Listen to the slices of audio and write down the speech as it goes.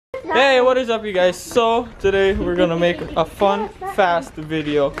Hey, what is up, you guys? So today we're gonna make a fun, fast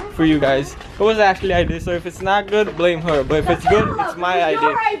video for you guys. It was actually idea, so if it's not good, blame her. But if it's good, it's my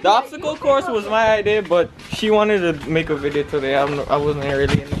idea. The obstacle course was my idea, but she wanted to make a video today. I wasn't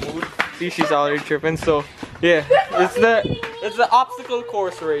really in the mood. See, she's already tripping. So yeah, it's the obstacle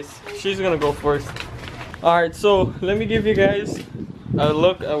course race. She's gonna go first. All right, so let me give you guys a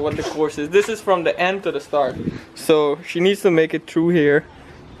look at what the course is. This is from the end to the start. So she needs to make it through here.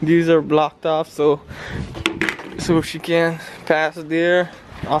 These are blocked off so she can pass there.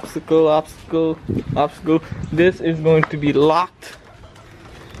 Obstacle, obstacle, obstacle. This is going to be locked.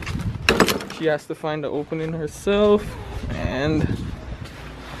 She has to find the opening herself. And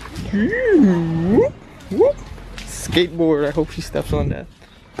skateboard. I hope she steps on that.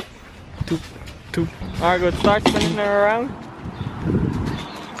 Two. Alright, go start spinning her around.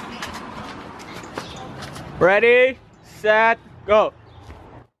 Ready, set, go.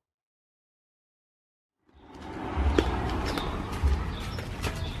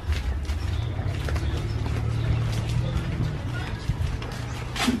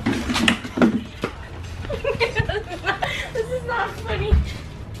 This is not funny.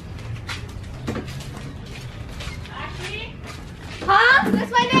 Actually? Huh?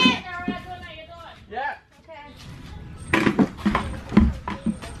 That's my name. Yeah. Okay.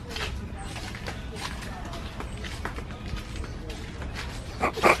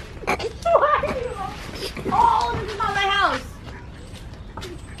 Oh, this is not my house.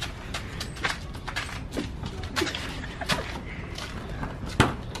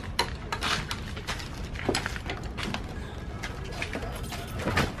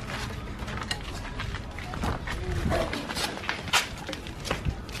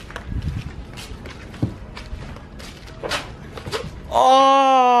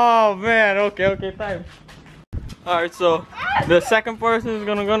 Oh man, okay, time. Alright, so the second person is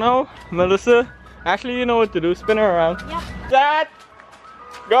gonna go now. Melissa, actually, you know what to do. Spin her around. Yeah. Set,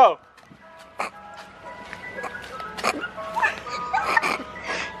 go.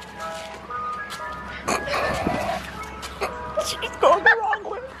 She's going the wrong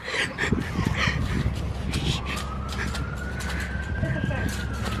way.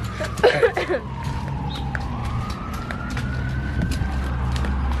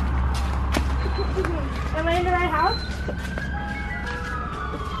 Am I in the right house?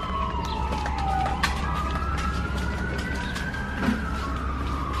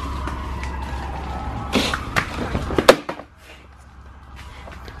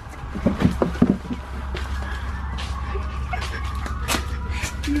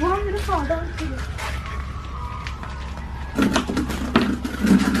 You want me to fall, don't you?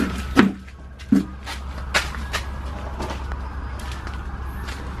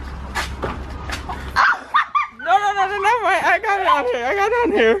 I got it on here. I got it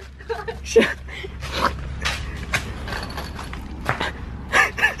on here.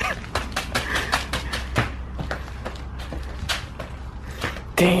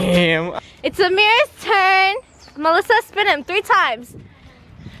 Damn. It's Amir's turn. Melissa, spin him 3 times.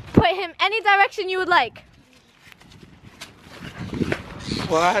 Put him any direction you would like.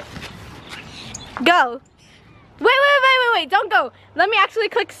 What? Go. Wait. Don't go. Let me actually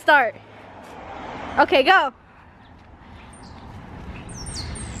click start. Okay, go.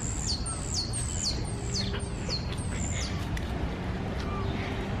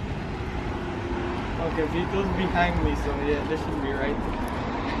 Okay, Vito's behind me, so yeah, this should be right.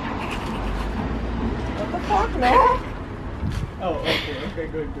 What the fuck, man? Oh, okay,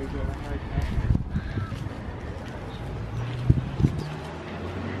 good. I'm right now.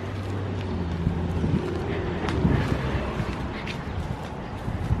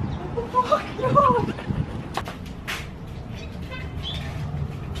 What the fuck, no!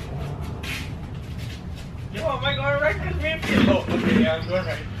 Yo, am I going right? Cause me and Vito. Oh, okay, yeah, I'm going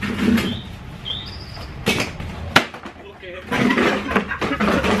right.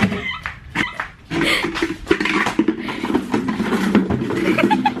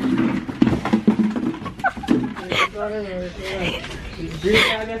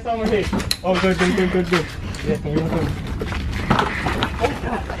 Oh, good. Yeah, you're good. Oh,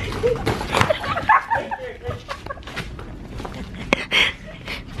 God.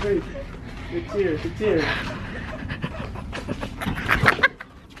 Wait, it's here.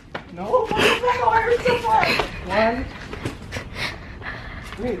 No? Why are you so far? One.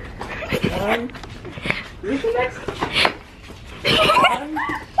 Wait. One. Where's the next? One.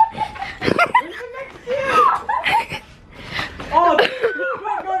 Where's the next two? Oh,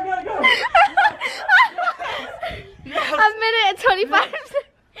 go. Yes. A minute and 25 seconds.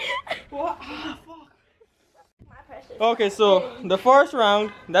 What? Ah, fuck. My precious. Okay, so the first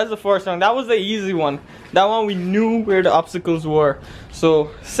round, that's the first round. That was the easy one. That one we knew where the obstacles were. So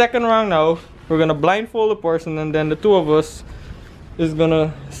second round now, we're gonna blindfold a person and then the two of us is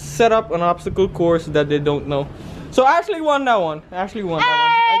gonna set up an obstacle course that they don't know. So Ashley won that one. Ashley won that one.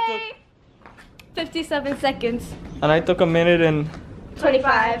 I took 57 seconds. And I took a minute and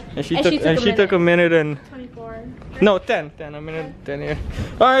 25. And she took a minute and 24. No, 10. A minute 10 here.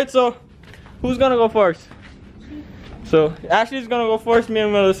 Alright, so who's gonna go first? So Ashley's gonna go first. Me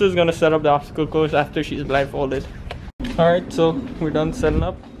and Melissa's gonna set up the obstacle course after she's blindfolded. Alright, so we're done setting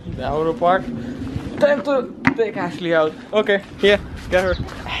up the outer part. Time to take Ashley out. Okay, yeah, get her.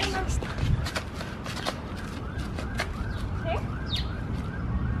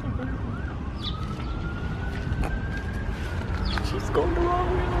 She's going the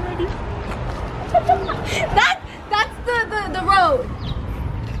wrong way already. That's the road.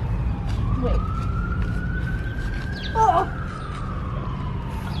 Wait. Oh.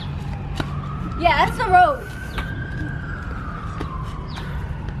 Yeah, that's the road.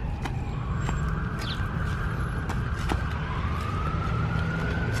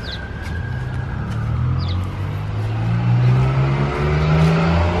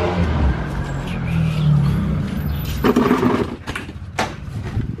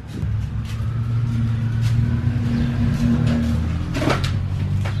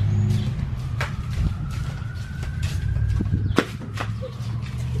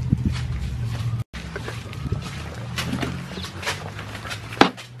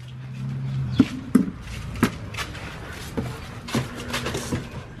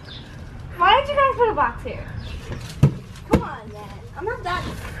 Why did you guys put a box here? Come on, man. I'm not that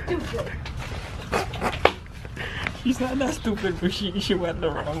stupid. She's not that stupid, but she went the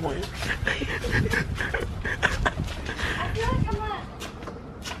wrong way. I feel like I'm not.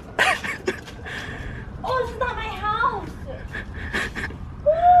 Oh, this is not my house.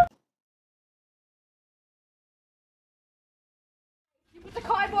 You put the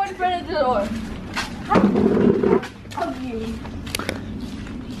cardboard in front of the door. How of you?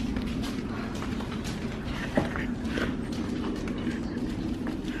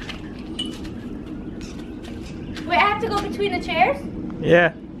 Wait, I have to go between the chairs?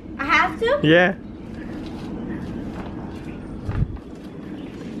 Yeah. I have to? Yeah.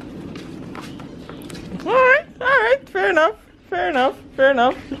 Alright, fair enough.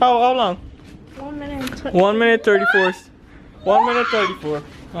 How long? 1 minute. 1 minute 34. 1 minute 34.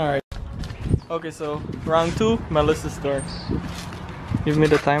 Alright. Okay, so round 2, Melissa starts. Give me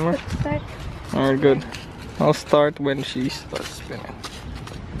the timer. Start. Alright, good. I'll start when she starts spinning.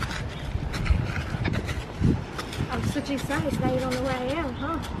 I'm switching sides, now you don't know where I am,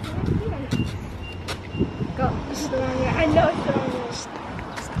 huh? Go. This is the wrong way. I know it's the wrong way.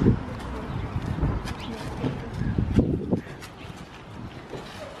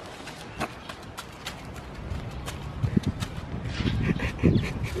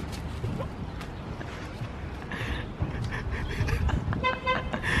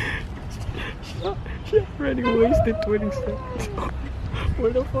 She already wasted 20 seconds.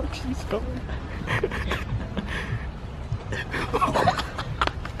 Where the fuck she's going?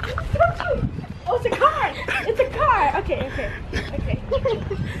 Oh, it's a car! It's a car! Okay.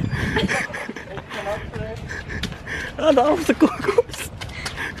 Oh, the obstacle course.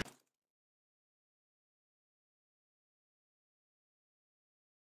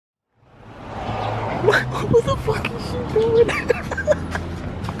 What the fuck is she doing?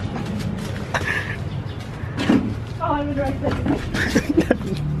 Oh, I was right there.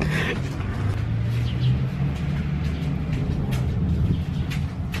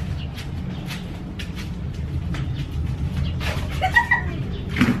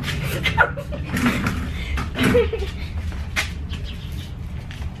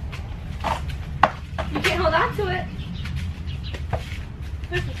 You can't hold on to it.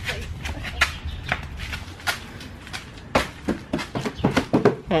 This is safe.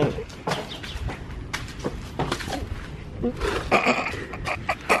 Hey.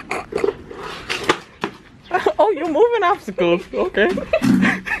 Oh, you're moving obstacles. Okay.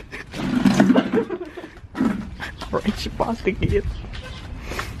 Right, she passed the gate.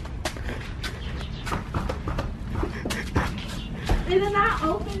 Is it not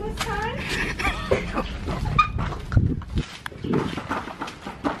open this time?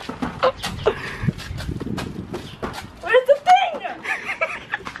 Where's the thing?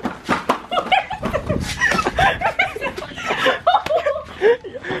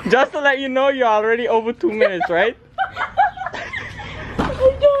 Just to let you know, you're already over 2 minutes, right?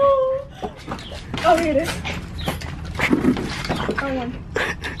 I know. Oh, here it is. Oh, one.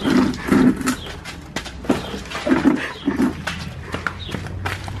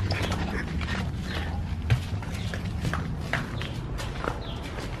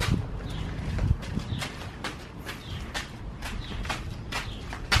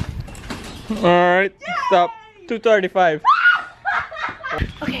 Alright, stop. 2:35.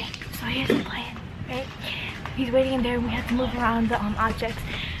 Okay, so here's the plan, right? He's waiting in there and we have to move around the objects.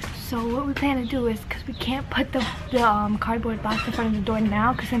 So what we plan to do is, because we can't put the cardboard box in front of the door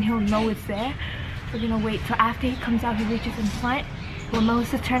now because then he'll know it's there. We're gonna wait till after he comes out, he reaches in front. When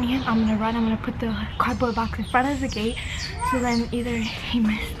Melissa's turning him, I'm gonna run, I'm gonna put the cardboard box in front of the gate. So then either he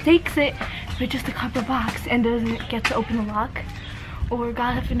mistakes it for just a cardboard box and doesn't get to open the lock, or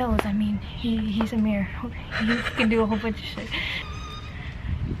God if he knows, I mean, he's a mirror. He can do a whole bunch of shit.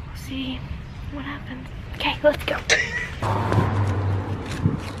 We'll see what happens. Okay, let's go.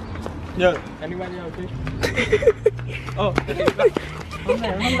 Yo, anybody okay? Oh, okay, come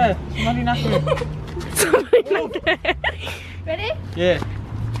there. Somebody knocked me. Somebody knocked there. Ready? Yeah.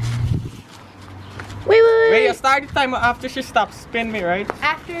 Wait. Wait, you start the timer after she stops. Spin me, right?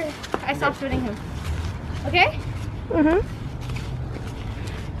 After I stop spinning him. Okay? Mm-hmm.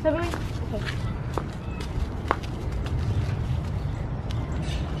 7 weeks? Okay.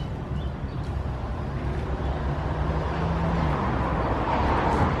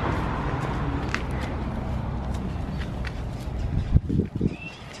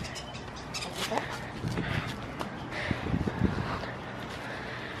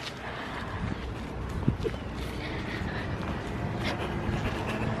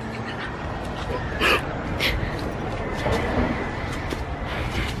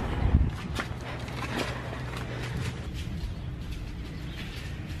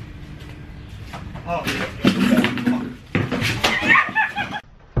 Oh.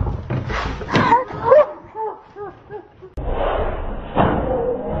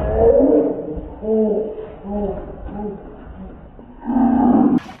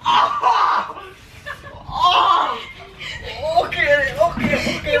 Okay.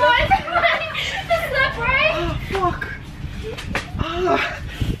 You want to slip, right? Oh, fuck.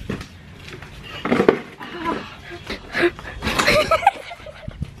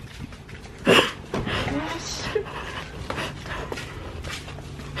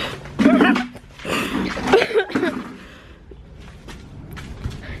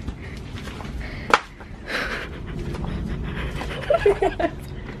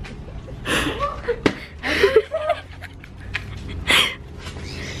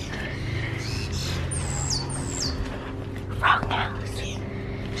 Wrong house.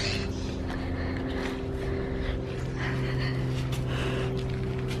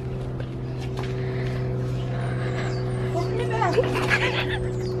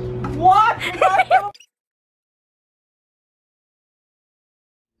 What?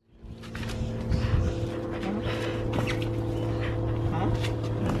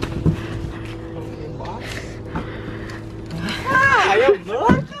 Ayaw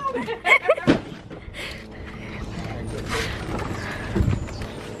doon?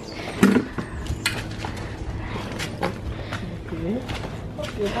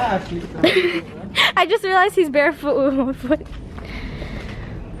 Okay, Ashley. I just realized he's barefoot with one foot.